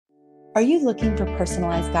Are you looking for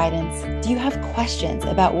personalized guidance? Do you have questions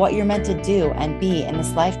about what you're meant to do and be in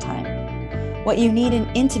this lifetime? What you need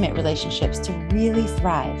in intimate relationships to really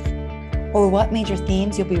thrive? Or what major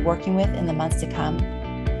themes you'll be working with in the months to come?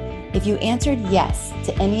 If you answered yes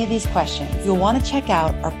to any of these questions, you'll want to check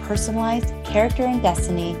out our personalized character and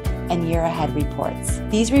destiny and year ahead reports.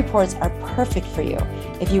 These reports are perfect for you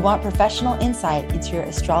if you want professional insight into your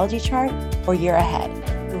astrology chart or year ahead.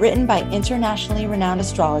 Written by internationally renowned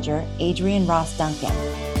astrologer Adrienne Ross Duncan.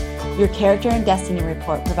 Your character and destiny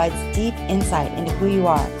report provides deep insight into who you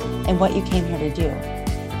are and what you came here to do,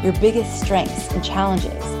 your biggest strengths and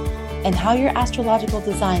challenges, and how your astrological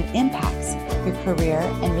design impacts your career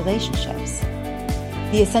and relationships.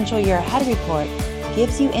 The Essential Year Ahead report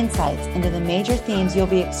gives you insights into the major themes you'll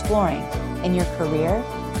be exploring in your career,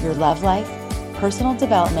 your love life, personal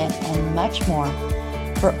development, and much more.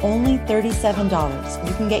 For only $37,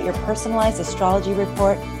 you can get your personalized astrology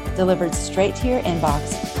report delivered straight to your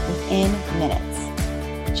inbox within minutes.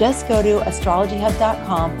 Just go to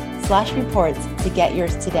astrologyhub.com/reports to get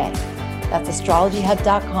yours today. That's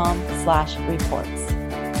astrologyhub.com/reports.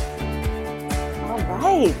 All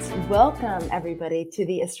right. Welcome, everybody, to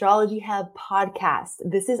the Astrology Hub Podcast.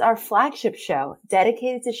 This is our flagship show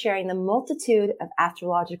dedicated to sharing the multitude of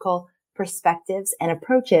astrological perspectives and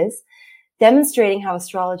approaches, demonstrating how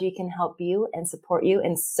astrology can help you and support you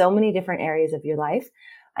in so many different areas of your life.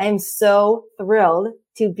 I am so thrilled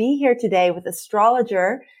to be here today with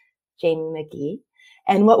astrologer Jamie Magee.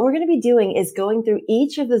 And what we're going to be doing is going through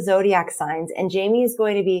each of the zodiac signs, and Jamie is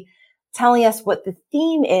going to be telling us what the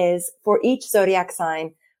theme is for each zodiac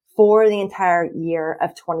sign for the entire year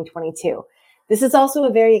of 2022. This is also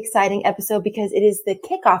a very exciting episode because it is the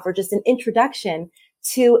kickoff, or just an introduction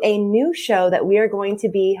to a new show that we are going to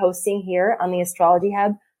be hosting here on the Astrology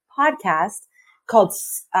Hub podcast called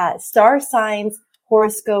Star Signs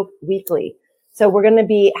Horoscope Weekly. So we're going to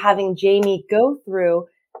be having Jamie go through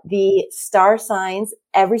the star signs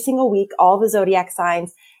every single week, all the zodiac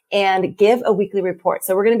signs, and give a weekly report.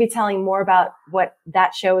 So we're going to be telling more about what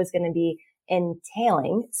that show is going to be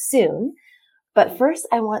entailing soon. But first,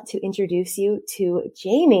 I want to introduce you to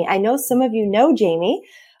Jamie. I know some of you know Jamie.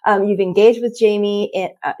 You've engaged with Jamie.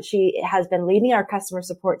 She has been leading our customer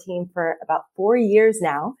support team for about 4 years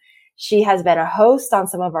now. She has been a host on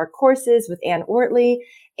some of our courses with Ann Ortley,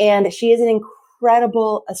 and she is an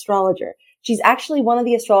incredible astrologer. She's actually one of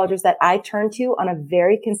the astrologers that I turn to on a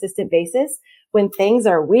very consistent basis when things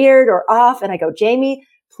are weird or off. And I go, Jamie,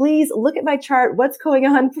 please look at my chart. What's going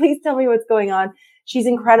on? Please tell me what's going on. She's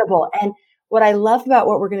incredible. And what I love about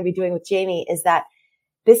what we're going to be doing with Jamie is that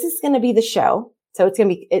this is going to be the show. So it's going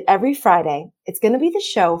to be every Friday. It's going to be the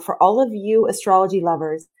show for all of you astrology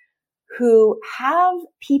lovers who have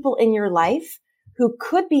people in your life who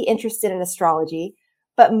could be interested in astrology,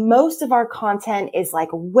 but most of our content is like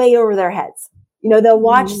way over their heads. You know, they'll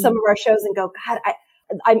watch some of our shows and go, God,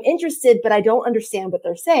 I'm interested, but I don't understand what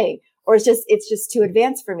they're saying, or it's just too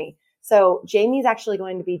advanced for me. So Jamie's actually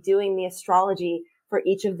going to be doing the astrology for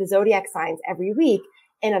each of the zodiac signs every week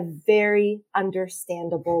in a very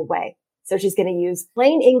understandable way. So she's going to use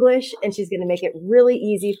plain English, and she's going to make it really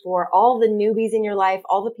easy for all the newbies in your life,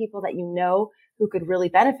 all the people that you know who could really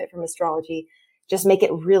benefit from astrology. Just make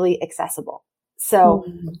it really accessible. So,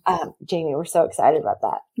 Jamie, we're so excited about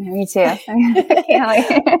that. Me too.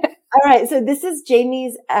 All right. So this is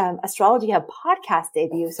Jamie's Astrology Hub podcast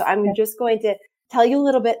debut. So I'm just going to tell you a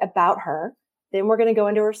little bit about her. Then we're going to go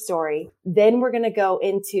into her story. Then we're going to go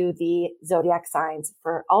into the zodiac signs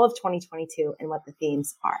for all of 2022 and what the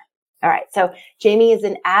themes are. All right. So Jamie is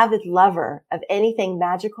an avid lover of anything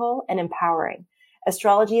magical and empowering.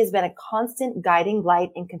 Astrology has been a constant guiding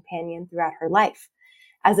light and companion throughout her life.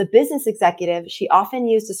 As a business executive, she often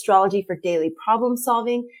used astrology for daily problem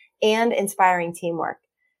solving and inspiring teamwork.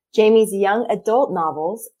 Jamie's young adult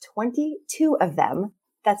novels, 22 of them,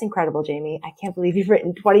 that's incredible, Jamie. I can't believe you've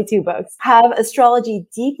written 22 books, have astrology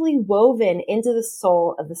deeply woven into the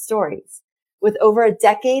soul of the stories. With over a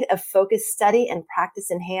decade of focused study and practice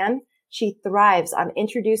in hand, she thrives on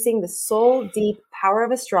introducing the soul-deep power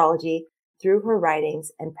of astrology through her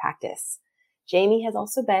writings and practice. Jamie has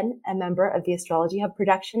also been a member of the Astrology Hub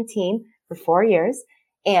production team for 4 years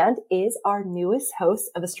and is our newest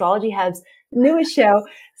host of Astrology Hub's newest show,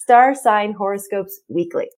 Star Sign Horoscopes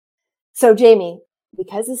Weekly. So Jamie,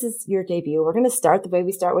 because this is your debut, we're going to start the way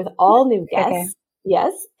we start with all new guests. Okay.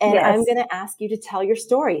 Yes. And Yes. I'm going to ask you to tell your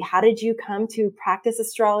story. How did you come to practice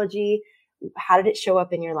astrology? How did it show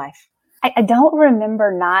up in your life? I don't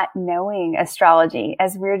remember not knowing astrology,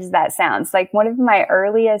 as weird as that sounds. Like one of my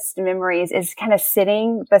earliest memories is kind of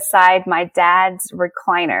sitting beside my dad's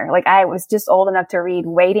recliner. Like I was just old enough to read,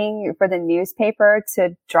 waiting for the newspaper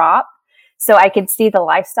to drop so I could see the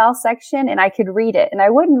lifestyle section and I could read it. And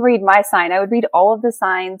I wouldn't read my sign. I would read all of the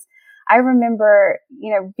signs. I remember,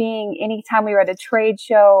 being anytime we were at a trade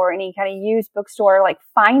show or any kind of used bookstore, like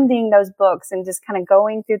finding those books and just kind of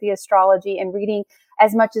going through the astrology and reading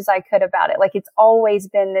as much as I could about it. Like it's always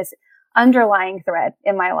been this underlying thread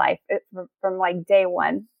in my life from like day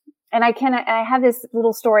one. And I have this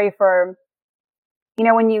little story for,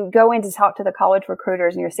 when you go in to talk to the college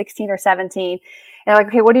recruiters and you're 16 or 17, and they're like,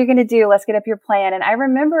 okay, what are you going to do? Let's get up your plan. And I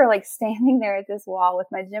remember like standing there at this wall with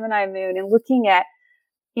my Gemini moon and looking at,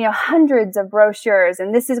 hundreds of brochures,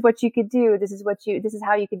 and this is what you could do. This is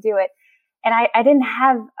how you could do it. And I didn't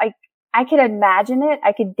have, like, I could imagine it.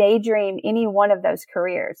 I could daydream any one of those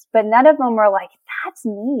careers, but none of them were like, that's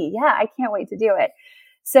me. Yeah, I can't wait to do it.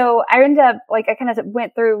 So I ended up, like, I kind of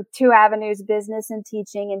went through two avenues, business and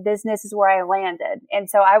teaching, and business is where I landed. And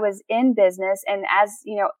so I was in business, and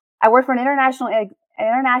I worked for an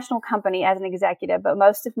international company as an executive, but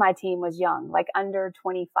most of my team was young, like under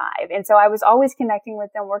 25. And so I was always connecting with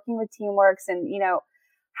them, working with teamworks and,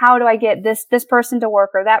 how do I get this person to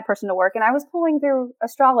work or that person to work? And I was pulling through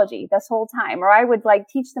astrology this whole time, or I would like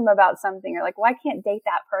teach them about something, or like, well, I can't date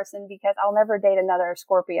that person because I'll never date another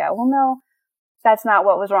Scorpio. Well, no, that's not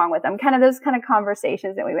what was wrong with them. Kind of those kind of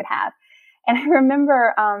conversations that we would have. And I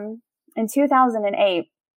remember, in 2008,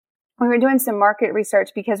 we were doing some market research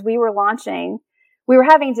because we were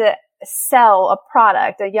having to sell a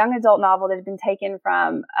product, a young adult novel that had been taken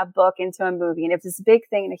from a book into a movie. And it was this big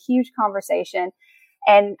thing and a huge conversation.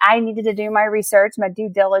 And I needed to do my research, my due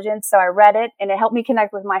diligence. So I read it, and it helped me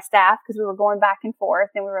connect with my staff because we were going back and forth,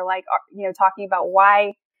 and we were like, talking about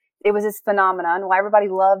why it was this phenomenon, why everybody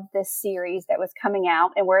loved this series that was coming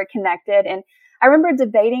out and where it connected. And I remember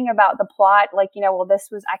debating about the plot, like,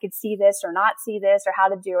 I could see this or not see this or how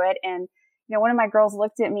to do it. And one of my girls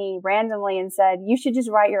looked at me randomly and said, you should just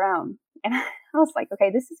write your own. And I was like, okay,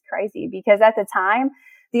 this is crazy, because at the time,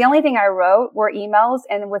 the only thing I wrote were emails,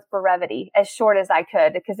 and with brevity, as short as I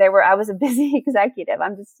could, because I was a busy executive.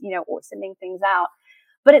 I'm just, sending things out,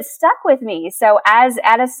 but it stuck with me. So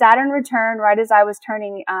at a Saturn return, right as I was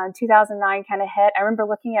turning 2009 kind of hit, I remember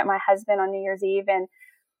looking at my husband on New Year's Eve, and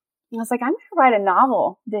I was like, I'm going to write a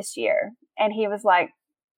novel this year. And he was like,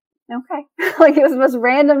 okay. Like it was the most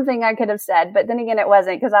random thing I could have said. But then again, it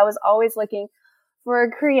wasn't, because I was always looking for a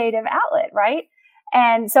creative outlet, right?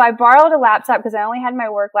 And so I borrowed a laptop because I only had my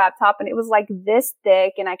work laptop, and it was like this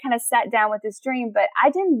thick, and I kind of sat down with this dream, but I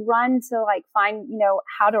didn't run to like find,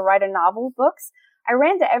 how to write a novel books. I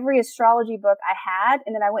ran to every astrology book I had,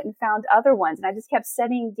 and then I went and found other ones, and I just kept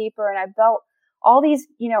studying deeper, and I built all these,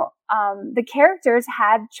 the characters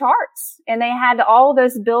had charts, and they had all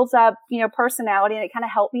those built up, personality, and it kind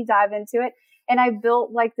of helped me dive into it. And I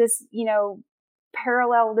built like this,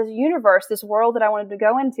 parallel, this universe, this world that I wanted to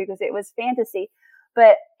go into, because it was fantasy.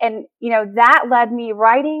 That led me,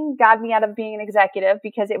 writing got me out of being an executive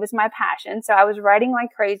because it was my passion. So I was writing like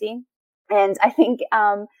crazy. And I think,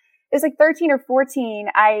 it was like 13 or 14.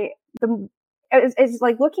 It's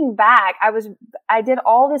like looking back, I did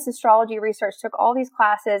all this astrology research, took all these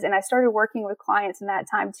classes, and I started working with clients in that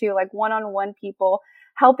time too, like one-on-one people,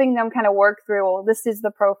 helping them kind of work through, well, this is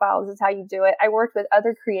the profile, this is how you do it. I worked with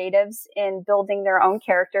other creatives in building their own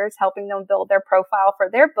characters, helping them build their profile for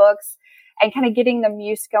their books, and kind of getting the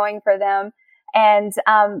muse going for them. And,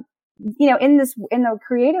 in the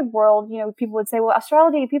creative world, people would say, well,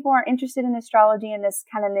 astrology, people aren't interested in astrology in this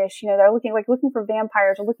kind of niche. They're looking for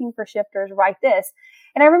vampires or looking for shifters, write this.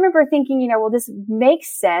 And I remember thinking, well, this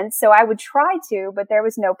makes sense. So I would try to, but there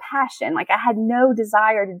was no passion. Like I had no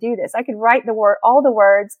desire to do this. I could write all the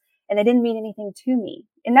words, and they didn't mean anything to me.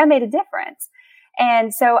 And that made a difference.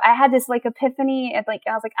 And so I had this like epiphany, and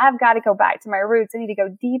I was like, I've got to go back to my roots. I need to go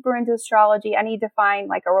deeper into astrology. I need to find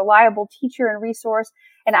like a reliable teacher and resource.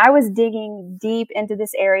 And I was digging deep into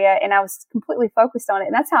this area, and I was completely focused on it.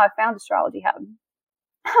 And that's how I found Astrology Hub.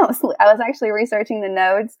 I was actually researching the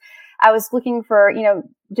nodes. I was looking for,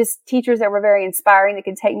 just teachers that were very inspiring that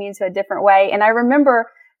could take me into a different way. And I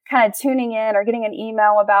remember kind of tuning in or getting an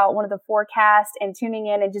email about one of the forecasts, and tuning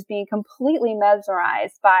in and just being completely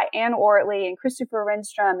mesmerized by Anne Ortley and Christopher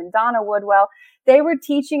Renstrom and Donna Woodwell. They were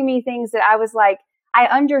teaching me things that I was like, I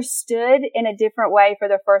understood in a different way for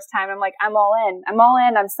the first time. I'm like, I'm all in.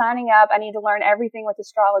 I'm signing up. I need to learn everything with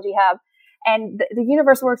Astrology Hub. And the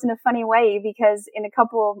universe works in a funny way, because in a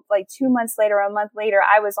couple of, like 2 months later, a month later,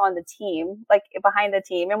 I was on the team, like behind the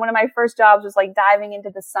team. And one of my first jobs was like diving into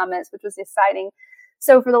the summits, which was exciting.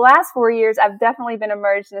 So for the last 4 years, I've definitely been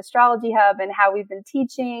immersed in Astrology Hub and how we've been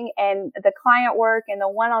teaching, and the client work and the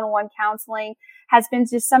one-on-one counseling has been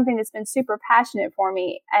just something that's been super passionate for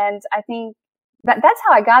me. And I think that's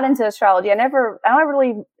how I got into astrology. I don't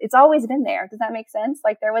really, it's always been there. Does that make sense?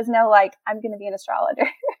 Like there was no, like, I'm going to be an astrologer.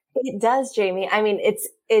 It does, Jamie. I mean, it's,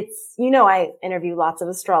 I interview lots of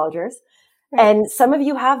astrologers, right, and some of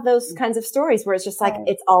you have those kinds of stories where it's just like, right,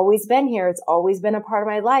 it's always been here. It's always been a part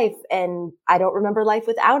of my life, and I don't remember life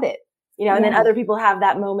without it. And then other people have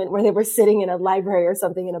that moment where they were sitting in a library or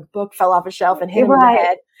something and a book fell off a shelf and hit them in the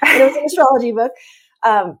head. And it was an astrology book.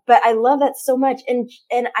 But I love that so much. And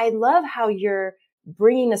I love how you're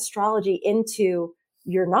bringing astrology into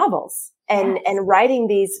your novels and writing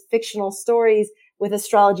these fictional stories with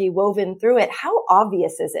astrology woven through it. How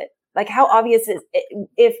obvious is it? Like, how obvious is it?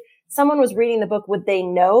 If someone was reading the book, would they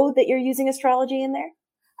know that you're using astrology in there?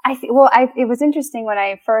 It was interesting when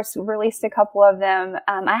I first released a couple of them.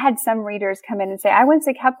 I had some readers come in and say, I went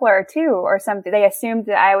to Kepler too, or something. They assumed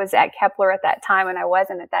that I was at Kepler at that time, and I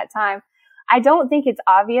wasn't at that time. I don't think it's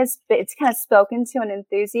obvious, but it's kind of spoken to an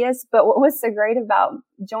enthusiast. But what was so great about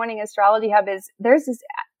joining Astrology Hub is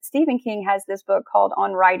Stephen King has this book called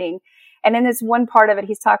On Writing. And in this one part of it,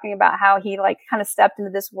 he's talking about how he like kind of stepped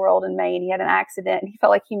into this world in Maine. He had an accident and he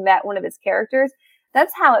felt like he met one of his characters.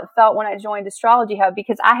 That's how it felt when I joined Astrology Hub,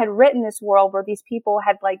 because I had written this world where these people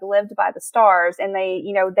had like lived by the stars, and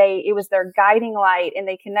it was their guiding light, and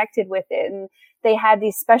they connected with it, and they had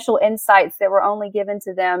these special insights that were only given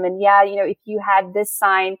to them. And if you had this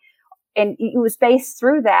sign, and it was based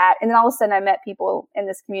through that. And then all of a sudden I met people in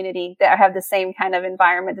this community that have the same kind of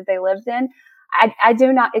environment that they lived in.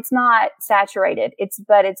 It's not saturated.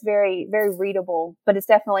 But it's very, very readable, but it's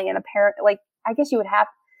definitely an apparent, like, I guess you would have.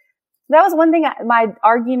 That was one thing, my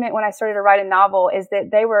argument when I started to write a novel is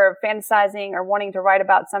that they were fantasizing or wanting to write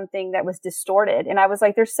about something that was distorted. And I was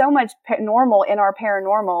like, there's so much normal in our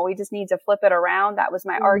paranormal. We just need to flip it around. That was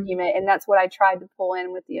my argument. And that's what I tried to pull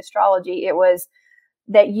in with the astrology. It was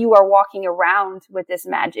that you are walking around with this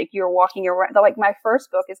magic. You're walking around, like my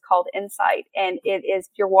first book is called Insight. And it is,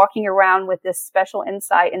 you're walking around with this special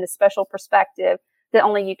insight and this special perspective that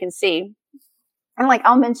only you can see. And like,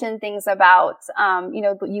 I'll mention things about,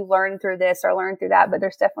 you learn through this or learn through that, but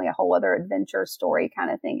there's definitely a whole other adventure story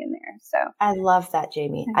kind of thing in there. So I love that,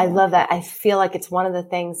 Jamie. I love that. I feel like it's one of the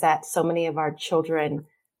things that so many of our children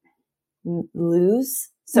lose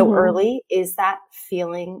so early, is that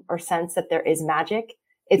feeling or sense that there is magic.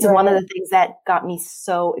 It's one of the things that got me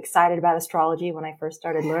so excited about astrology when I first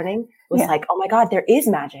started learning, was like, oh my God, there is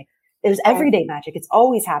magic. There's everyday magic. It's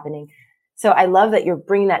always happening. So I love that you're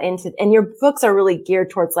bringing that into, and your books are really geared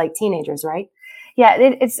towards like teenagers, right? Yeah,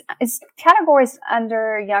 it's categorized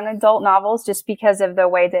under young adult novels just because of the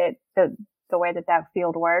way that that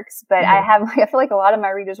field works. But I feel like a lot of my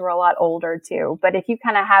readers were a lot older too. But if you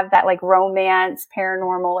kind of have that like romance,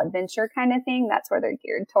 paranormal adventure kind of thing, that's where they're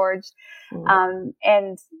geared towards.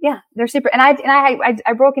 And yeah, they're super. And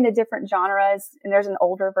I broke into different genres, and there's an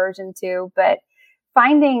older version too. But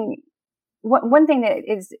finding one thing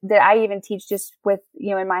that I even teach just with,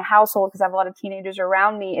 in my household, because I have a lot of teenagers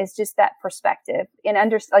around me, is just that perspective.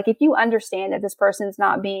 And if you understand that this person's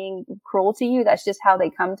not being cruel to you, that's just how they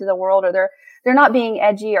come to the world, or they're not being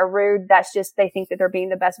edgy or rude. That's just, they think that they're being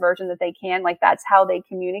the best version that they can. Like, that's how they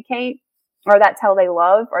communicate, or that's how they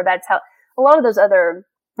love, or that's how a lot of there's other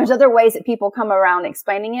ways that people come around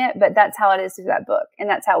explaining it, but that's how it is through that book. And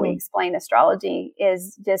that's how we explain astrology,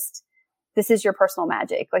 is just, this is your personal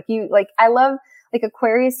magic. I love, like,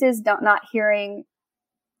 Aquariuses not hearing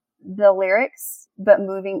the lyrics, but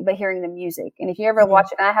hearing the music. And if you ever watch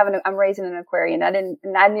it, I'm raised in an Aquarian.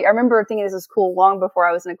 I remember thinking this was cool long before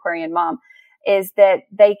I was an Aquarian mom, is that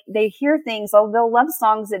they hear things, they'll love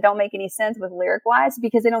songs that don't make any sense with lyric wise,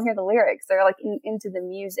 because they don't hear the lyrics. They're like into the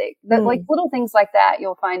music. But like little things like that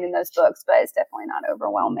you'll find in those books, but it's definitely not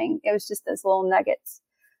overwhelming. It was just those little nuggets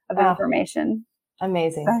of information.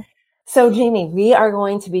 Amazing. So Jamie, we are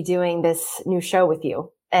going to be doing this new show with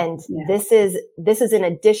you. And this is in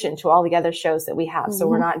addition to all the other shows that we have. So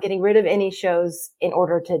we're not getting rid of any shows in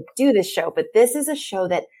order to do this show, but this is a show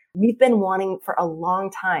that we've been wanting for a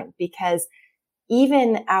long time, because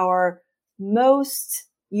even our most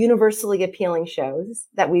universally appealing shows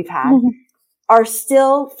that we've had are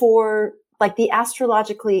still for like the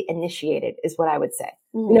astrologically initiated, is what I would say.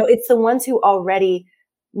 It's the ones who already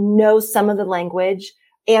know some of the language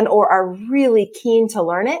and or are really keen to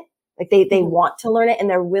learn it. Like they want to learn it, and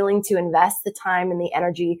they're willing to invest the time and the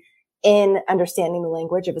energy in understanding the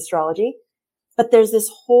language of astrology. But there's this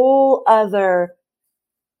whole other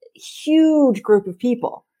huge group of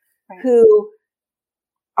people who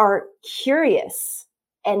are curious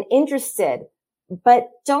and interested, but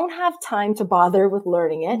don't have time to bother with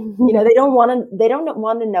learning it. You know, they don't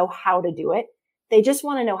want to know how to do it. They just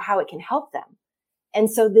want to know how it can help them. And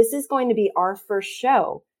so this is going to be our first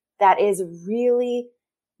show that is really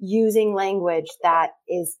using language that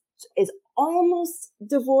is almost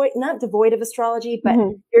not devoid of astrology, but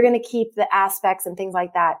you're going to keep the aspects and things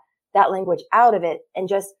like that language out of it and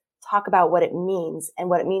just talk about what it means and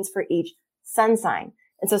what it means for each sun sign.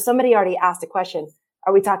 And so somebody already asked a question.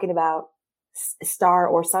 Are we talking about star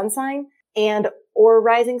or sun sign or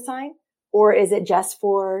rising sign? Or is it just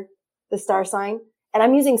for the star sign? And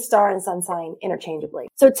I'm using star and sun sign interchangeably.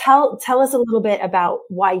 So tell us a little bit about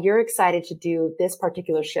why you're excited to do this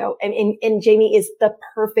particular show. And Jamie is the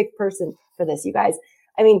perfect person for this, you guys.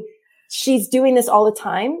 I mean, she's doing this all the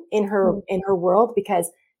time in her world because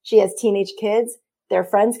she has teenage kids. Their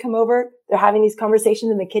friends come over. They're having these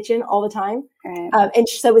conversations in the kitchen all the time. Right. And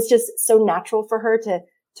so it's just so natural for her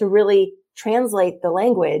to really translate the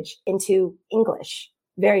language into English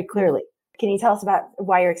very clearly. Can you tell us about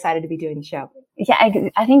why you're excited to be doing the show? Yeah,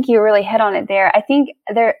 I think you really hit on it there. I think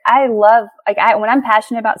I love, when I'm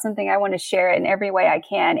passionate about something, I want to share it in every way I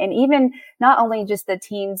can. And even not only just the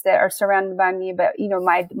teens that are surrounded by me, but, you know,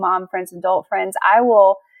 my mom friends, adult friends, I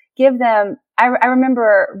will give them, I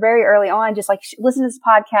remember very early on, just like, listen to this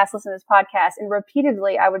podcast. And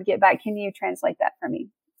repeatedly, I would get back, can you translate that for me?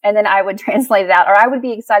 And then I would translate it out, or I would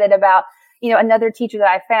be excited about, you know, another teacher that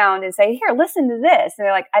I found and say, here, listen to this. And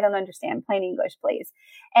they're like, I don't understand, plain English, please.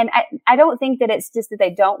 And I don't think that it's just that they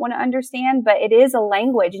don't want to understand, but it is a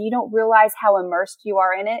language and you don't realize how immersed you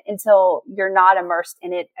are in it until you're not immersed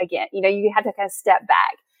in it again. You know, you have to kind of step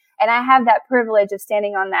back. And I have that privilege of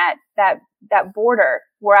standing on that border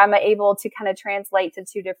where I'm able to kind of translate to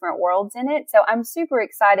two different worlds in it. So I'm super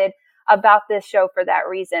excited about this show for that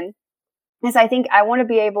reason. Because I think I wanted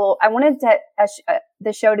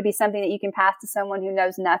the show to be something that you can pass to someone who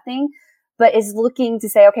knows nothing, but is looking to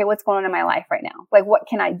say, okay, what's going on in my life right now? Like, what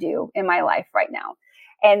can I do in my life right now?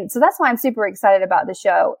 And so that's why I'm super excited about the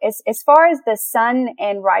show. As far as the sun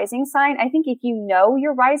and rising sign, I think if you know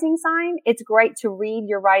your rising sign, it's great to read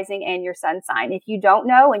your rising and your sun sign. If you don't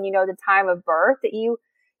know and you know the time of birth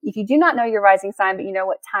if you do not know your rising sign, but you know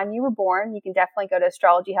what time you were born, you can definitely go to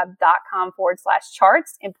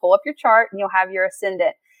astrologyhub.com/charts and pull up your chart and you'll have your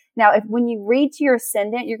ascendant. Now, when you read to your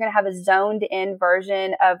ascendant, you're going to have a zoned in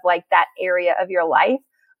version of like that area of your life.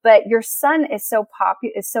 But your sun is so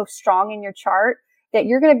strong in your chart that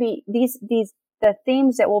you're going to be the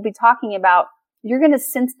themes that we'll be talking about, you're going to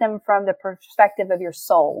sense them from the perspective of your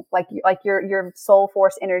soul. Like your soul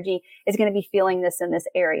force energy is going to be feeling this in this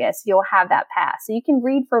area. So you'll have that path. So you can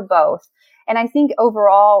read for both. And I think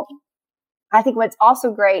overall, what's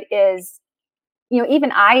also great is, you know,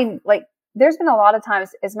 even there's been a lot of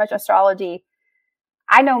times as much astrology,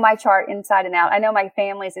 I know my chart inside and out. I know my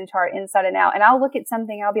family's chart inside and out. And I'll look at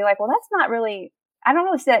something and I'll be like, well, that's not really, I don't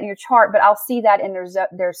really see that in your chart, but I'll see that in their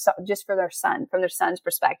just for their sun, from their sun's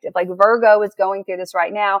perspective. Like Virgo is going through this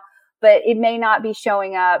right now, but it may not be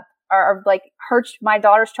showing up or like my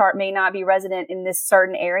daughter's chart may not be resident in this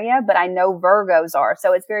certain area, but I know Virgos are.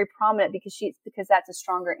 So it's very prominent because that's a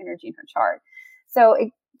stronger energy in her chart. So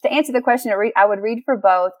to answer the question, I would read for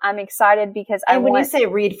both. I'm excited because when you say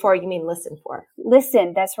read for, you mean listen for.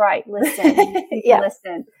 Listen. That's right. Listen. Yeah.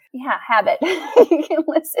 Listen. Yeah. Habit. You can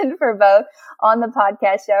listen for both on the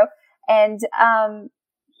podcast show. And,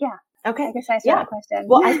 yeah. Okay. I guess I answered that question.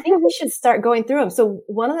 Well, I think we should start going through them. So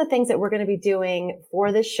one of the things that we're going to be doing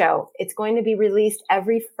for this show, it's going to be released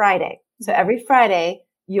every Friday. So every Friday,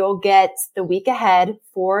 you'll get the week ahead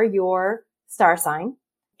for your star sign.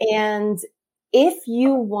 And if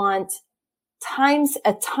you want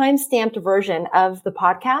a time-stamped version of the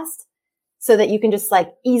podcast so that you can just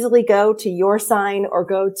like easily go to your sign or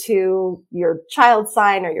go to your child's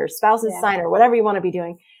sign or your spouse's sign or whatever you want to be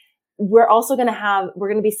doing, we're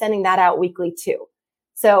going to be sending that out weekly too.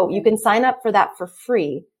 So you can sign up for that for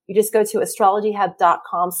free. You just go to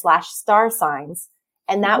astrologyhub.com/star signs.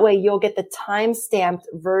 And that way you'll get the time-stamped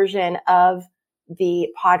version of the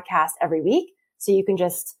podcast every week. So you can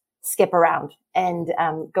just skip around and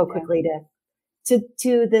go quickly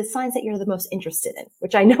to the signs that you're the most interested in,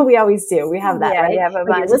 which I know we always do. We have that, right? Yeah, but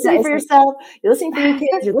you're listening for yourself, you're listening for your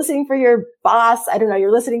kids, you're listening for your boss. I don't know.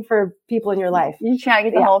 You're listening for people in your life. You try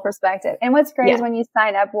to get the whole perspective. And what's great is when you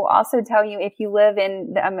sign up, we'll also tell you if you live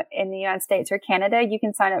in the United States or Canada, you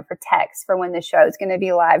can sign up for text for when the show is going to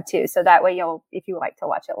be live too. So that way if you like to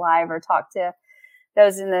watch it live or talk to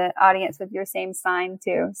those in the audience with your same sign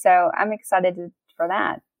too. So I'm excited for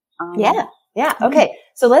that. Yeah. Okay.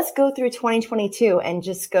 So let's go through 2022 and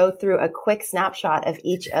just go through a quick snapshot of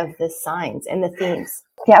each of the signs and the themes.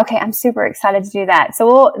 Yeah. Okay. I'm super excited to do that.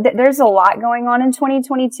 So there's a lot going on in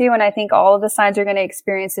 2022, and I think all of the signs are going to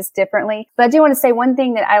experience this differently. But I do want to say one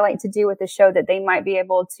thing that I like to do with the show that they might be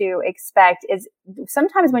able to expect is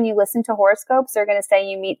sometimes when you listen to horoscopes, they're going to say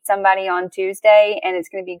you meet somebody on Tuesday and it's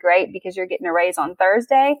going to be great because you're getting a raise on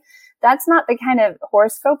Thursday. That's not the kind of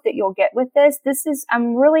horoscope that you'll get with this.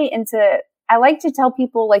 I like to tell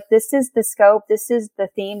people, like, this is the scope, this is the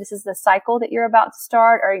theme, this is the cycle that you're about to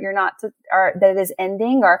start, or that is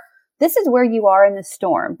ending, or this is where you are in the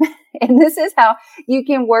storm. And this is how you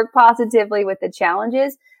can work positively with the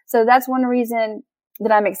challenges. So that's one reason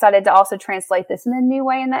that I'm excited to also translate this in a new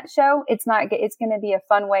way in that show. It's going to be a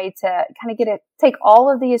fun way to kind of take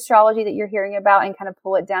all of the astrology that you're hearing about and kind of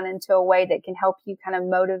pull it down into a way that can help you kind of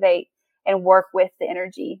motivate and work with the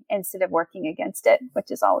energy instead of working against it,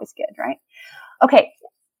 which is always good, right? Okay.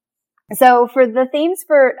 So for the themes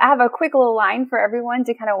I have a quick little line for everyone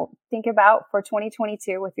to kind of think about for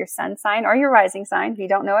 2022 with your sun sign or your rising sign. If you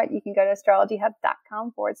don't know it, you can go to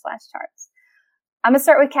astrologyhub.com/charts. I'm going to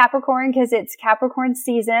start with Capricorn because it's Capricorn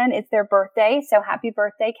season. It's their birthday. So happy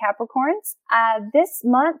birthday, Capricorns. This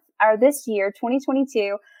month or this year,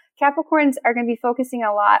 2022, Capricorns are going to be focusing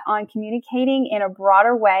a lot on communicating in a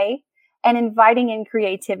broader way and inviting in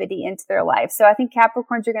creativity into their life. So I think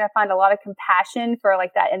Capricorns are going to find a lot of compassion for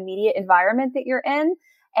like that immediate environment that you're in.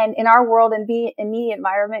 And in our world, immediate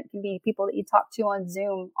environment can be people that you talk to on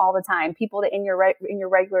Zoom all the time, people that in your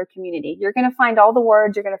regular community. You're going to find all the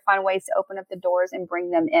words. You're going to find ways to open up the doors and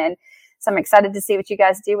bring them in. So I'm excited to see what you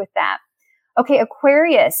guys do with that. Okay,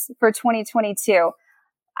 Aquarius for 2022.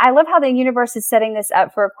 I love how the universe is setting this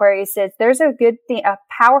up for Aquariuses. There's a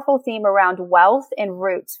powerful theme around wealth and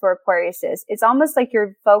roots for Aquariuses. It's almost like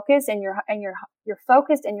you're focused and you're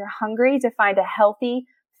focused and you're hungry to find a healthy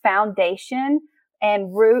foundation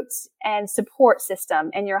and roots and support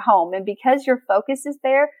system in your home. And because your focus is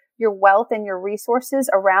there, your wealth and your resources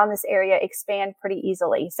around this area expand pretty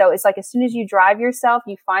easily. So it's like as soon as you drive yourself,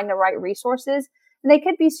 you find the right resources, and they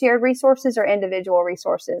could be shared resources or individual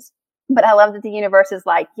resources. But I love that the universe is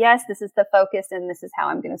like, yes, this is the focus and this is how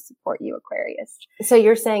I'm going to support you, Aquarius. So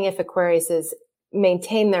you're saying if Aquariuses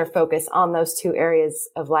maintain their focus on those two areas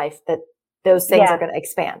of life, that those things are going to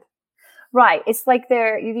expand. Right. It's like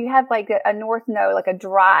you have like a north node, like a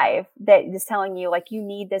drive that is telling you like you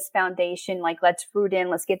need this foundation, like let's root in,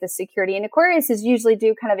 let's get the security. And Aquariuses usually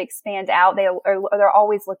do kind of expand out. They're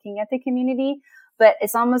always looking at the community, but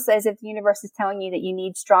it's almost as if the universe is telling you that you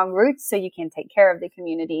need strong roots so you can take care of the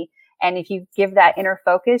community. And if you give that inner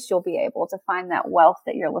focus, you'll be able to find that wealth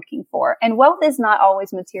that you're looking for. And wealth is not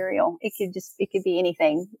always material. It could be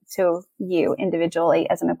anything to you individually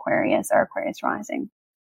as an Aquarius or Aquarius rising.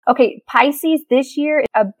 Okay, Pisces, this year,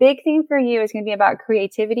 a big theme for you is going to be about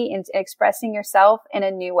creativity and expressing yourself in a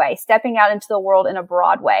new way, stepping out into the world in a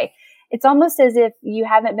broad way. It's almost as if you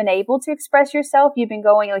haven't been able to express yourself. You've been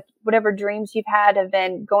going, like, whatever dreams you've had have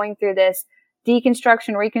been going through this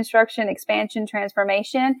deconstruction, reconstruction, expansion,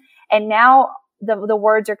 transformation. And now the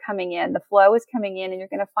words are coming in, the flow is coming in, and you're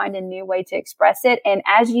going to find a new way to express it. And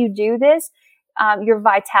as you do this, your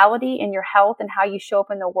vitality and your health and how you show up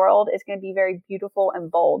in the world is going to be very beautiful and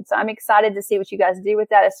bold. So I'm excited to see what you guys do with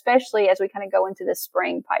that, especially as we kind of go into the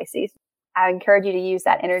spring, Pisces. I encourage you to use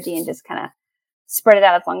that energy and just kind of spread it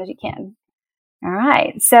out as long as you can. All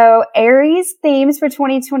right. So Aries themes for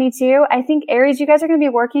 2022. I think Aries, you guys are going to be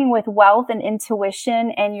working with wealth and intuition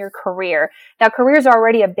and your career. Now, career is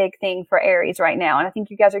already a big thing for Aries right now. And I think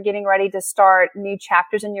you guys are getting ready to start new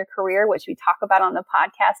chapters in your career, which we talk about on the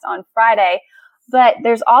podcast on Friday. But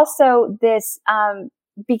there's also this,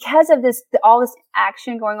 because of this, all this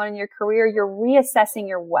action going on in your career, you're reassessing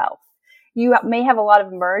your wealth. You may have a lot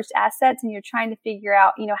of merged assets and you're trying to figure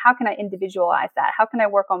out, how can I individualize that? How can I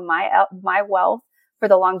work on my wealth for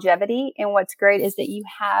the longevity? And what's great is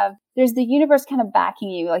that there's the universe kind of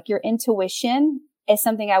backing you. Like your intuition is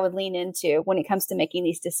something I would lean into when it comes to making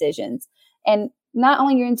these decisions. And not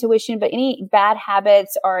only your intuition, but any bad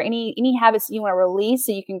habits or any habits that you want to release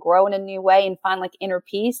so you can grow in a new way and find like inner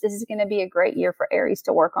peace. This is going to be a great year for Aries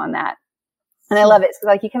to work on that. And I love it. So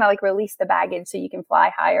like you kind of like release the baggage so you can fly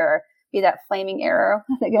higher, be that flaming arrow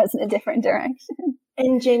that goes in a different direction.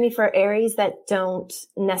 And Jamie, for Aries that don't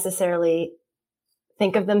necessarily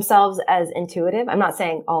think of themselves as intuitive, I'm not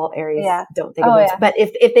saying all Aries don't think of themselves, but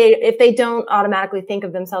if they don't automatically think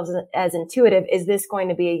of themselves as intuitive, is this going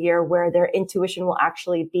to be a year where their intuition will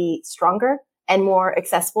actually be stronger and more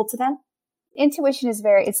accessible to them? Intuition is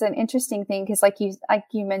it's an interesting thing because like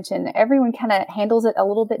you mentioned, everyone kind of handles it a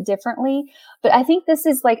little bit differently. But I think this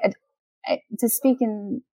is like to speak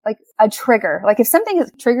in like a trigger. Like if something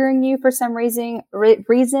is triggering you for some reason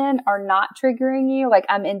or not triggering you, like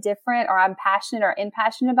I'm indifferent or I'm passionate or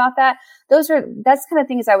impassionate about that. That's kind of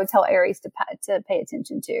things I would tell Aries to pay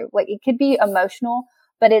attention to. Like it could be emotional,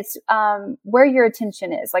 but it's where your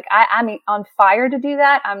attention is. Like I'm on fire to do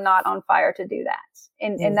that. I'm not on fire to do that.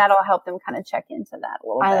 And that'll help them kind of check into that a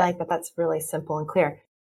little bit. I like that. That's really simple and clear.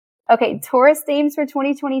 Okay. Taurus themes for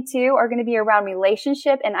 2022 are going to be around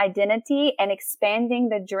relationship and identity and expanding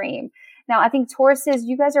the dream. Now, I think Tauruses,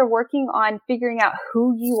 you guys are working on figuring out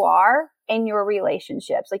who you are in your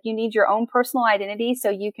relationships. Like you need your own personal identity so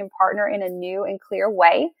you can partner in a new and clear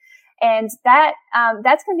way. And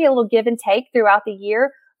that's going to be a little give and take throughout the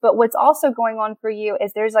year. But what's also going on for you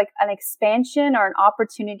is there's like an expansion or an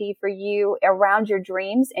opportunity for you around your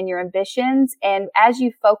dreams and your ambitions. And as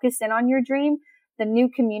you focus in on your dream, the new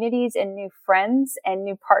communities and new friends and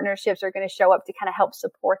new partnerships are going to show up to kind of help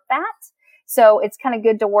support that. So it's kind of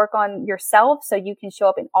good to work on yourself so you can show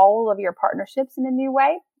up in all of your partnerships in a new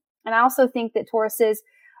way. And I also think that Tauruses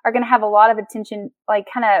are going to have a lot of attention, like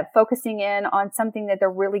kind of focusing in on something that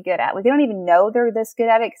they're really good at. Like they don't even know they're this good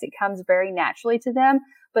at it because it comes very naturally to them,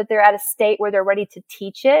 but they're at a state where they're ready to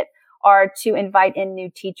teach it or to invite in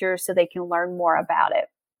new teachers so they can learn more about it.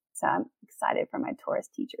 So I'm excited for my Taurus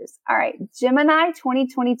teachers. All right. Gemini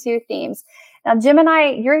 2022 themes. Now,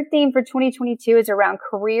 Gemini, your theme for 2022 is around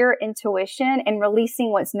career intuition and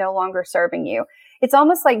releasing what's no longer serving you. It's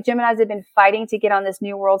almost like Geminis have been fighting to get on this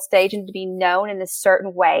new world stage and to be known in a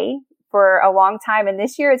certain way for a long time. And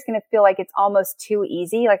this year it's going to feel like it's almost too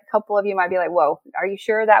easy. Like a couple of you might be like, whoa, are you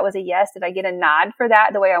sure that was a yes? Did I get a nod for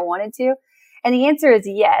that the way I wanted to? And the answer is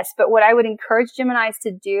yes. But what I would encourage Geminis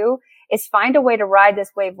to do is find a way to ride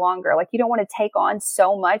this wave longer. Like you don't want to take on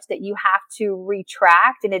so much that you have to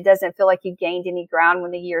retract and it doesn't feel like you gained any ground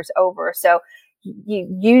when the year's over. So you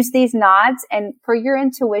use these nods, and for your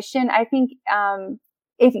intuition, I think,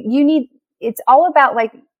 it's all about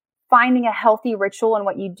like finding a healthy ritual in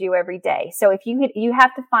what you do every day. So if you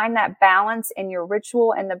have to find that balance in your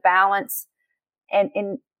ritual and the balance and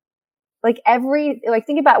in like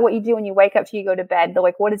think about what you do when you wake up till you go to bed.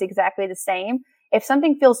 Like what is exactly the same? If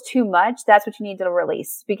something feels too much, that's what you need to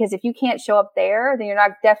release. Because if you can't show up there, then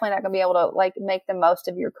you're definitely not going to be able to like make the most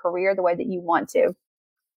of your career the way that you want to.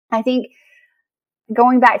 I think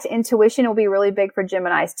going back to intuition will be really big for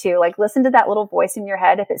Geminis too. Like listen to that little voice in your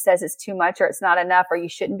head if it says it's too much or it's not enough or you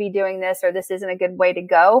shouldn't be doing this or this isn't a good way to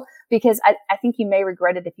go. Because I think you may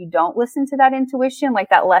regret it if you don't listen to that intuition. Like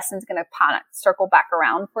that lesson's going to kind of circle back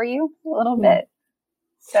around for you a little bit.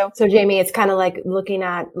 So Jamie, it's kind of like looking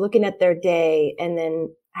at their day and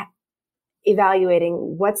then evaluating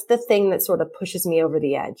what's the thing that sort of pushes me over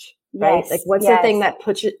the edge, right? Like what's the thing that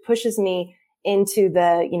pushes me into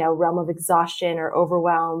the, realm of exhaustion or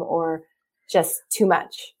overwhelm or just too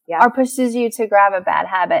much. Yeah. Or pushes you to grab a bad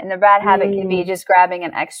habit. And the bad habit can be just grabbing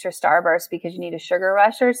an extra Starburst because you need a sugar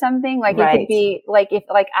rush or something. Like it could be like,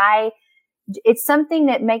 it's something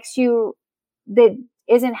that makes you, that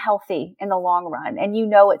isn't healthy in the long run. And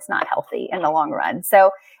it's not healthy in the long run.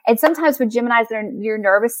 So, and sometimes with Geminis, your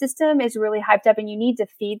nervous system is really hyped up and you need to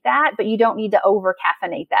feed that, but you don't need to over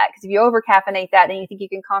caffeinate that. Because if you over caffeinate that, then you think you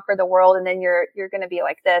can conquer the world and then you're going to be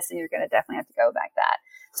like this and you're going to definitely have to go back that.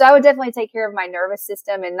 So I would definitely take care of my nervous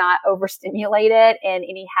system and not overstimulate it and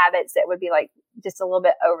any habits that would be like just a little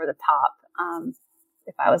bit over the top.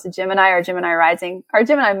 If I was a Gemini or Gemini rising or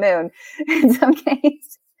Gemini moon in some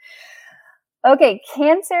case. Okay,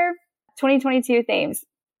 Cancer 2022 themes.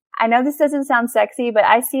 I know this doesn't sound sexy, but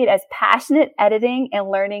I see it as passionate editing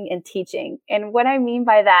and learning and teaching. And what I mean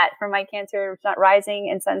by that for my Cancer rising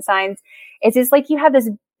and sun signs is it's like you have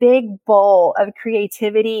this big bowl of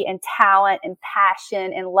creativity and talent and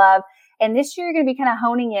passion and love. And this year you're going to be kind of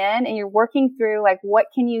honing in and you're working through like what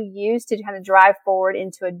can you use to kind of drive forward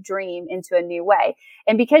into a dream, into a new way.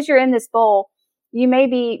 And because you're in this bowl, you may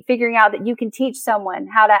be figuring out that you can teach someone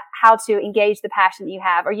how to engage the passion that you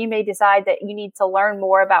have, or you may decide that you need to learn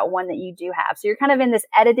more about one that you do have. So you're kind of in this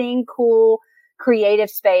editing, cool, creative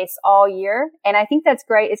space all year. And I think that's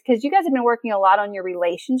great. It's because you guys have been working a lot on your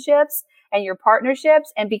relationships and your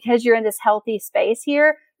partnerships. And because you're in this healthy space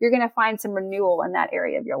here, you're going to find some renewal in that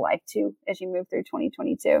area of your life too, as you move through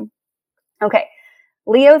 2022. Okay.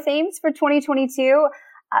 Leo themes for 2022.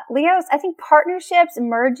 Leos, I think partnerships,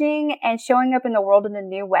 merging, and showing up in the world in a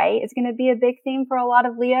new way is going to be a big theme for a lot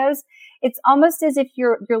of Leos. It's almost as if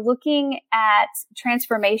you're looking at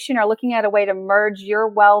transformation or looking at a way to merge your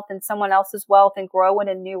wealth and someone else's wealth and grow in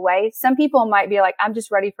a new way. Some people might be like, I'm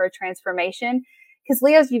just ready for a transformation. Because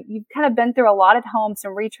Leos, you've kind of been through a lot at home,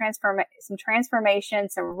 some transformation,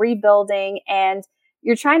 some rebuilding, and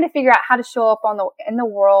you're trying to figure out how to show up in the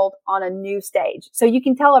world on a new stage. So you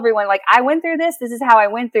can tell everyone, like, I went through this. This is how I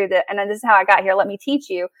went through that. And then this is how I got here. Let me teach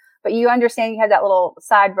you. But you understand you have that little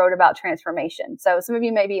side road about transformation. So some of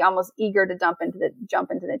you may be almost eager to jump into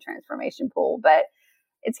the transformation pool, but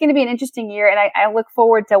it's going to be an interesting year. And I look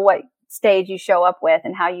forward to what stage you show up with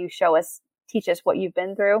and how you teach us what you've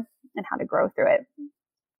been through and how to grow through it.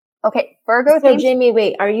 Okay, Virgo. So Jamie,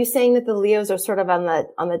 wait, are you saying that the Leos are sort of on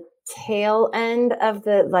the tail end of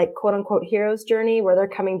the like quote unquote hero's journey where they're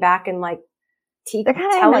coming back and like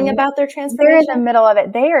telling about their transformation? They're in the middle of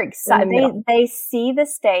it. They are excited. They see the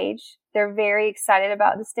stage. They're very excited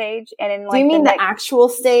about the stage. And in like, do you mean the actual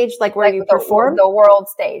stage, like where you perform? The world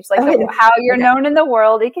stage, like how you're known in the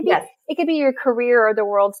world. It could be your career or the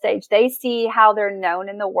world stage. They see how they're known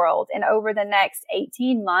in the world. And over the next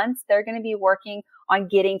 18 months, they're going to be working on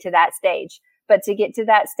getting to that stage. But to get to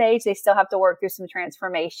that stage, they still have to work through some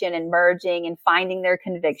transformation and merging and finding their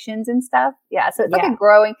convictions and stuff. Yeah. So it's like a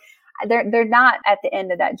growing. They're not at the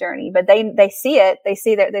end of that journey, but they see it. They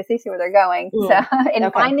see where they're going. So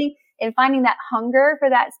finding that hunger for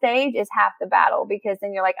that stage is half the battle, because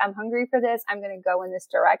then you're like, I'm hungry for this. I'm going to go in this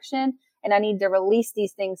direction, and I need to release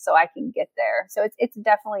these things so I can get there. So it's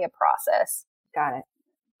definitely a process. Got it.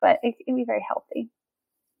 But it can be very healthy.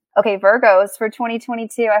 Okay, Virgos, for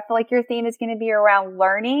 2022, I feel like your theme is going to be around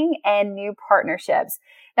learning and new partnerships.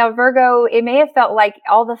 Now, Virgo, it may have felt like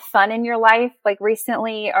all the fun in your life, like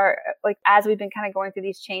recently, or like as we've been kind of going through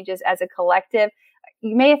these changes as a collective,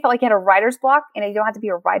 you may have felt like you had a writer's block, and you don't have to be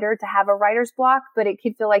a writer to have a writer's block, but it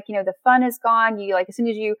could feel like, the fun is gone. You like, as soon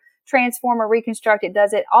as you transform or reconstruct, it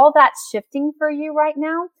does it. All that's shifting for you right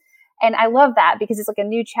now. And I love that, because it's like a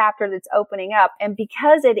new chapter that's opening up. And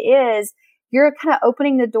because it is, you're kind of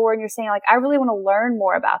opening the door and you're saying, like, I really want to learn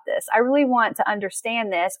more about this. I really want to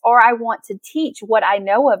understand this, or I want to teach what I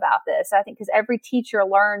know about this. I think because every teacher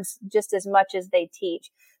learns just as much as they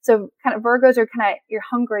teach. So kind of Virgos are you're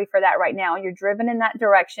hungry for that right now. You're driven in that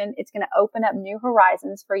direction. It's going to open up new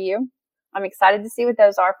horizons for you. I'm excited to see what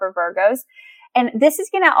those are for Virgos. And this is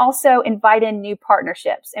going to also invite in new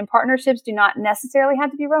partnerships. And partnerships do not necessarily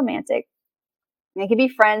have to be romantic. They can be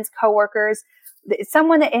friends, coworkers,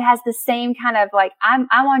 someone that it has the same kind of like, I'm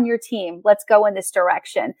on your team. Let's go in this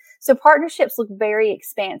direction. So partnerships look very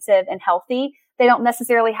expansive and healthy. They don't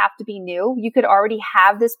necessarily have to be new. You could already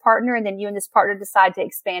have this partner, and then you and this partner decide to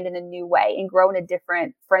expand in a new way and grow in a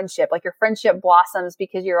different friendship. Like your friendship blossoms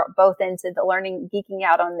because you're both into the learning, geeking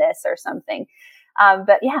out on this or something.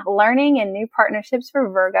 But yeah, learning and new partnerships for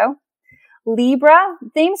Virgo. Libra,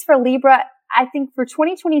 themes for Libra, I think for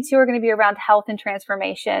 2022 are going to be around health and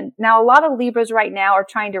transformation. Now, a lot of Libras right now are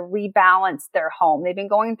trying to rebalance their home. They've been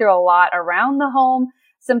going through a lot around the home.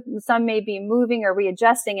 Some may be moving or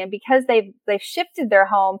readjusting. And because they've shifted their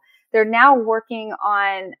home, they're now working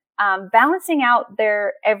on balancing out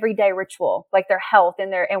their everyday ritual, like their health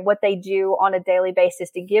and what they do on a daily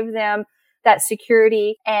basis to give them that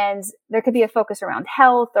security. And there could be a focus around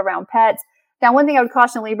health, around pets. Now, one thing I would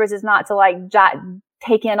caution Libras is not to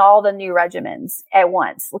take in all the new regimens at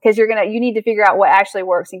once, because you need to figure out what actually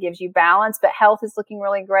works and gives you balance. But health is looking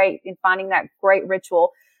really great in finding that great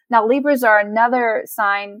ritual. Now, Libras are another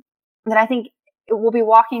sign that I think it will be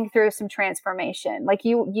walking through some transformation. Like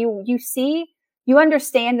you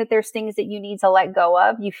understand that there's things that you need to let go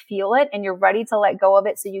of. You feel it and you're ready to let go of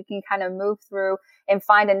it, so you can kind of move through and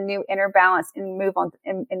find a new inner balance and move on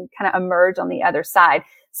and kind of emerge on the other side.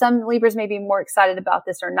 Some Libras may be more excited about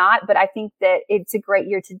this or not, but I think that it's a great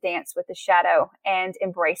year to dance with the shadow and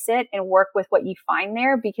embrace it and work with what you find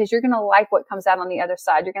there, because you're going to like what comes out on the other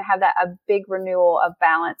side. You're going to have a big renewal of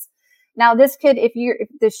balance. Now, this could, if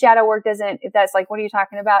the shadow work if that's like, what are you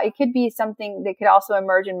talking about? It could be something that could also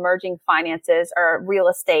emerge in merging finances or real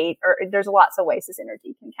estate, or there's lots of ways this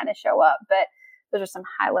energy can kind of show up, but those are some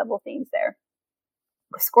high level themes there.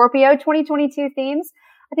 Scorpio 2022 themes,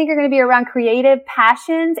 I think are going to be around creative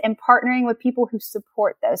passions and partnering with people who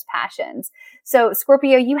support those passions. So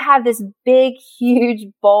Scorpio, you have this big, huge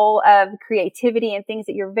bowl of creativity and things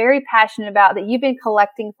that you're very passionate about that you've been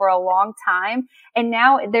collecting for a long time. And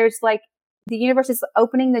now there's like, the universe is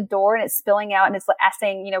opening the door and it's spilling out, and it's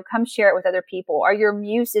saying, come share it with other people, or your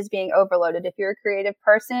muse is being overloaded. If you're a creative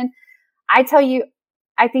person, I tell you,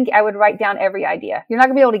 I think I would write down every idea. You're not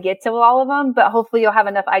going to be able to get to all of them, but hopefully you'll have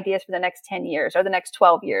enough ideas for the next 10 years or the next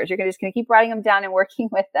 12 years. You're just going to keep writing them down and working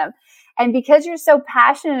with them. And because you're so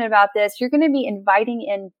passionate about this, you're going to be inviting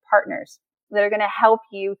in partners that are going to help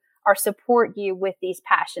you or support you with these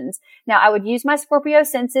passions. Now, I would use my Scorpio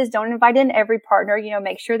senses. Don't invite in every partner,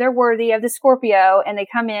 make sure they're worthy of the Scorpio and they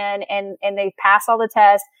come in and they pass all the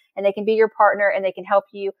tests and they can be your partner and they can help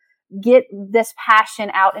you get this passion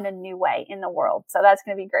out in a new way in the world. So that's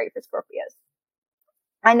going to be great for Scorpios.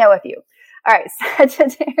 I know a few. All right.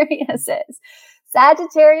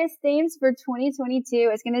 Sagittarius themes for 2022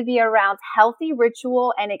 is going to be around healthy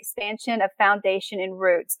ritual and expansion of foundation and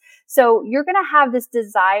roots. So you're going to have this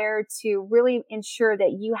desire to really ensure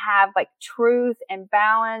that you have like truth and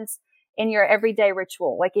balance in your everyday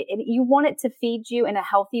ritual. Like you want it to feed you in a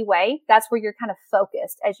healthy way. That's where you're kind of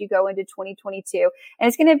focused as you go into 2022. And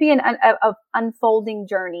it's going to be an unfolding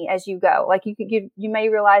journey as you go. Like you may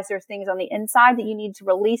realize there's things on the inside that you need to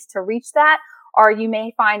release to reach that. Or you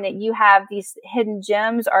may find that you have these hidden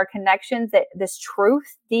gems or connections, that this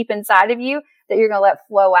truth deep inside of you that you're going to let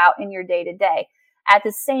flow out in your day to day. At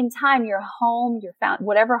the same time, your home,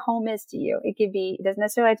 whatever home is to you, it doesn't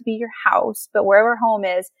necessarily have to be your house, but wherever home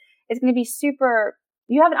is, it's going to be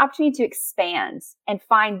you have an opportunity to expand and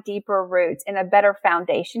find deeper roots and a better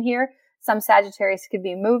foundation here. Some Sagittarius could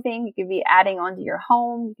be moving, you could be adding onto your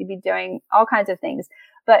home, you could be doing all kinds of things.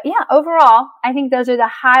 But yeah, overall, I think those are the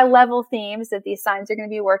high level themes that these signs are going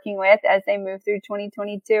to be working with as they move through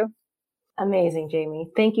 2022. Amazing, Jamie.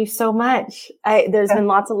 Thank you so much. There's been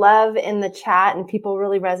lots of love in the chat and people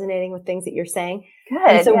really resonating with things that you're saying. Good.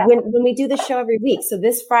 And so when we do the show every week, so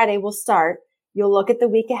this Friday we'll start, you'll look at the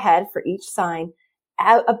week ahead for each sign.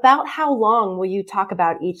 About how long will you talk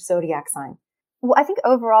about each zodiac sign? Well, I think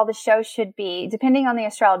overall the show should be, depending on the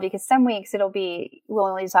astrology, because some weeks we'll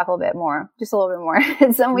only talk a little bit more, just a little bit more.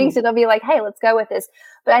 And some weeks it'll be like, hey, let's go with this.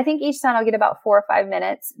 But I think each sign will get about 4 or 5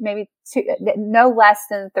 minutes, maybe 2, no less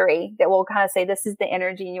than 3, that will kind of say, this is the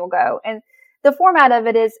energy, and you'll go. And the format of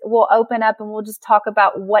it is we'll open up and we'll just talk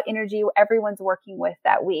about what energy everyone's working with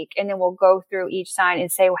that week. And then we'll go through each sign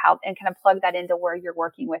and say how, and kind of plug that into where you're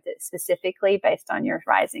working with it specifically based on your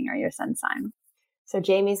rising or your sun sign. So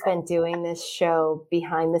Jamie's been doing this show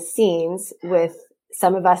behind the scenes with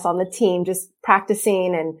some of us on the team, just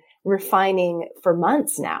practicing and refining for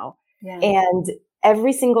months now. Yeah. And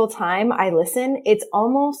every single time I listen, it's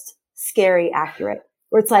almost scary accurate,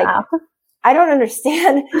 where it's like, wow. I don't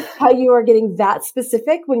understand how you are getting that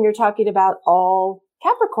specific when you're talking about all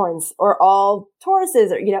Capricorns or all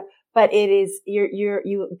Tauruses, or, but it is,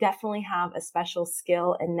 you definitely have a special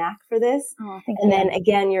skill and knack for this. Oh, thank you. And then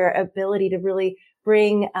again, your ability to really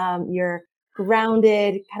bring your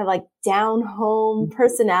grounded, kind of like down home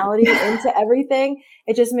personality into everything.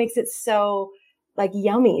 It just makes it so like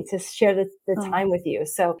yummy to share the time with you.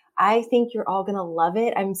 So I think you're all going to love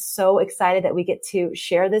it. I'm so excited that we get to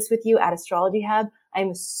share this with you at Astrology Hub.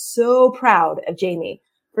 I'm so proud of Jamie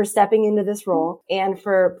for stepping into this role and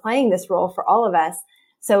for playing this role for all of us.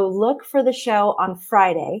 So look for the show on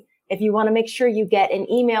Friday. If you want to make sure you get an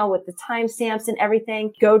email with the timestamps and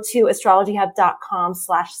everything, go to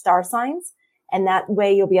astrologyhub.com/star signs. And that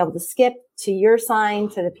way you'll be able to skip to your sign,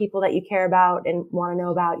 to the people that you care about and want to know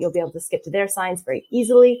about. You'll be able to skip to their signs very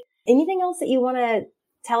easily. Anything else that you want to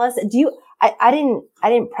tell us? I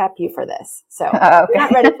didn't prep you for this. So okay. You're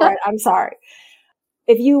not ready for it. I'm sorry.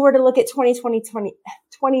 If you were to look at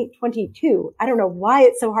 2022, I don't know why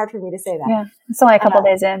it's so hard for me to say that. Yeah. It's only a couple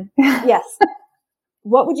days in. Yes.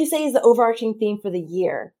 What would you say is the overarching theme for the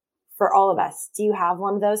year for all of us? Do you have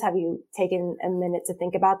one of those? Have you taken a minute to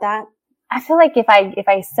think about that? I feel like if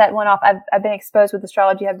I set one off, I've been exposed with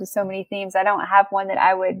Astrology Hub to so many themes. I don't have one that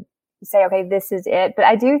I would say, okay, this is it. But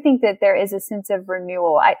I do think that there is a sense of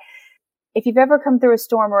renewal. If you've ever come through a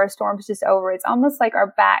storm or a storm's just over, it's almost like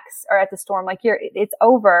our backs are at the storm. Like it's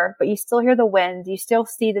over, but you still hear the wind. You still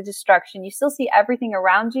see the destruction. You still see everything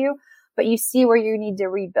around you, but you see where you need to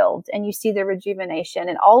rebuild and you see the rejuvenation.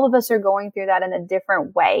 And all of us are going through that in a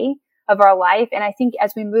different way of our life. And I think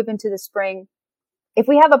as we move into the spring, if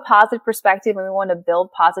we have a positive perspective and we want to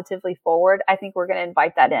build positively forward, I think we're going to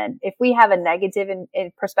invite that in. If we have a negative in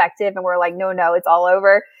perspective and we're like, no, it's all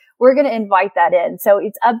over, we're going to invite that in. So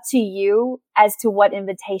it's up to you as to what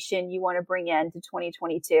invitation you want to bring in to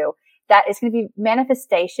 2022. That is going to be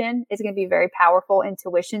manifestation is going to be very powerful.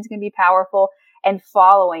 Intuition is going to be powerful, and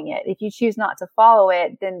following it. If you choose not to follow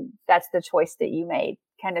it, then that's the choice that you made,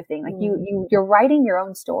 kind of thing. Like you're writing your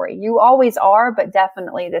own story. You always are, but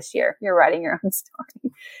definitely this year you're writing your own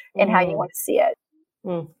story and how you want to see it.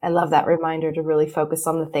 I love that reminder to really focus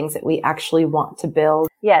on the things that we actually want to build.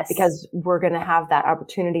 Yes. Because we're going to have that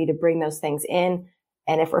opportunity to bring those things in.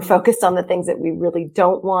 And if we're focused on the things that we really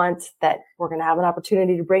don't want, that we're going to have an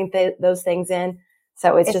opportunity to bring those things in.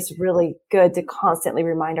 So it's just really good to constantly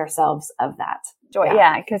remind ourselves of that. Joy.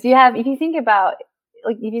 Yeah. Because if you think about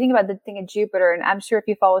the thing of Jupiter, and I'm sure if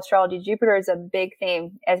you follow astrology, Jupiter is a big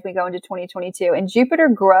theme as we go into 2022, and Jupiter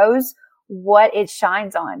grows what it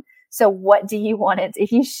shines on. So what do you want it?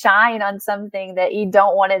 If you shine on something that you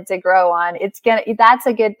don't want it to grow on, that's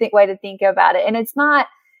a good way to think about it. And it's not,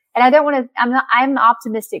 and I'm an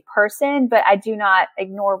optimistic person, but I do not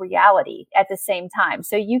ignore reality at the same time.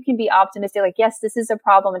 So you can be optimistic, like, yes, this is a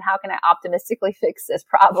problem, and how can I optimistically fix this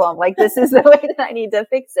problem? Like, this is the way that I need to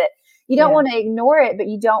fix it. You don't want to ignore it, but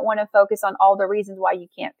you don't want to focus on all the reasons why you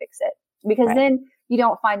can't fix it, because then you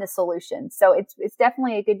don't find the solution. So it's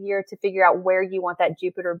definitely a good year to figure out where you want that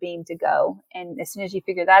Jupiter beam to go. And as soon as you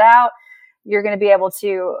figure that out, you're going to be able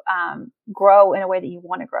to grow in a way that you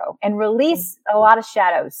want to grow and release a lot of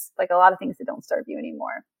shadows, like a lot of things that don't serve you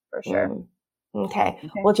anymore, for sure. Okay.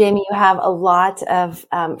 Well, Jamie, you have a lot of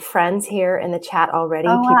friends here in the chat already,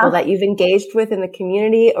 people that you've engaged with in the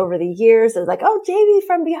community over the years. It's like, oh, Jamie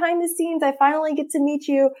from behind the scenes, I finally get to meet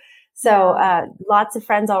you. So lots of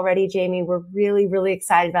friends already, Jamie. We're really, really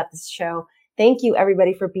excited about this show. Thank you,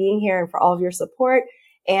 everybody, for being here and for all of your support.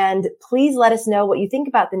 And please let us know what you think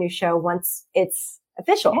about the new show once it's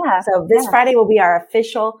official. Yeah. So this Friday will be our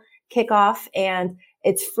official kickoff, and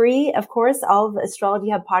it's free. Of course, all of the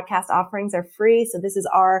Astrology Hub podcast offerings are free. So this is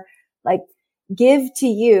our give to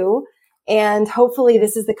you. And hopefully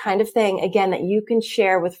this is the kind of thing, again, that you can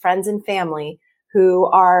share with friends and family who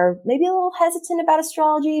are maybe a little hesitant about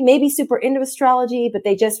astrology, maybe super into astrology, but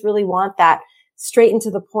they just really want that straight and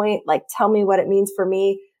to the point, like, tell me what it means for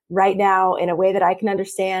me right now in a way that I can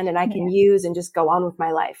understand and I can use and just go on with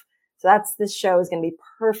my life. So this show is going to be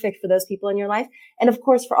perfect for those people in your life. And of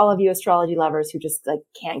course, for all of you astrology lovers who just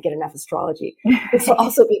can't get enough astrology, this will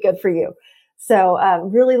also be good for you. So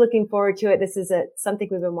really looking forward to it. This is something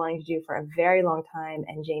we've been wanting to do for a very long time.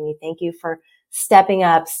 And Jamie, thank you for stepping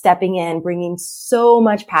up, stepping in, bringing so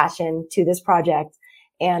much passion to this project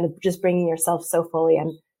and just bringing yourself so fully.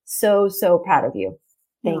 I'm so, so proud of you.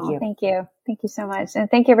 Thank you. Thank you. Thank you so much. And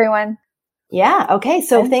thank you, everyone. Yeah. Okay.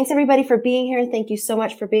 So thanks everybody for being here. Thank you so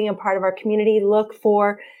much for being a part of our community. Look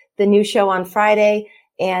for the new show on Friday,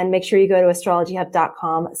 and make sure you go to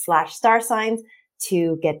astrologyhub.com/star signs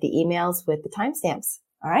to get the emails with the timestamps.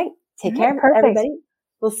 All right. Take care, everybody.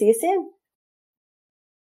 We'll see you soon.